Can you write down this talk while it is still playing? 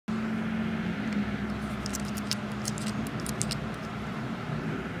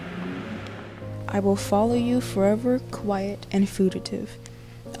I will follow you forever, quiet and fugitive,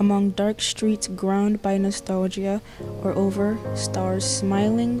 among dark streets ground by nostalgia, or over stars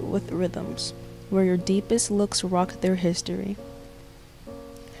smiling with rhythms, where your deepest looks rock their history.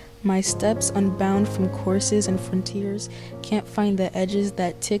 My steps, unbound from courses and frontiers, can't find the edges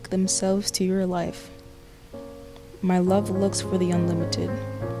that tick themselves to your life. My love looks for the unlimited,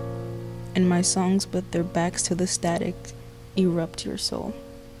 and my songs with their backs to the static erupt your soul.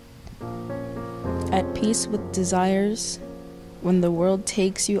 At peace with desires, when the world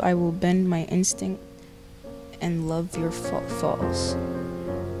takes you, I will bend my instinct and love your falls.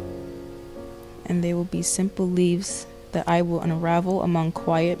 And they will be simple leaves that I will unravel among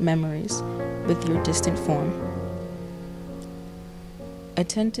quiet memories with your distant form.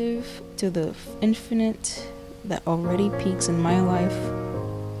 Attentive to the infinite that already peaks in my life,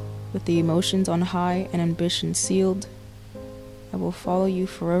 with the emotions on high and ambition sealed, I will follow you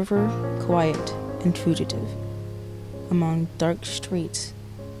forever, quiet and fugitive, among dark streets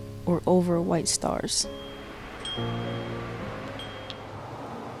or over white stars.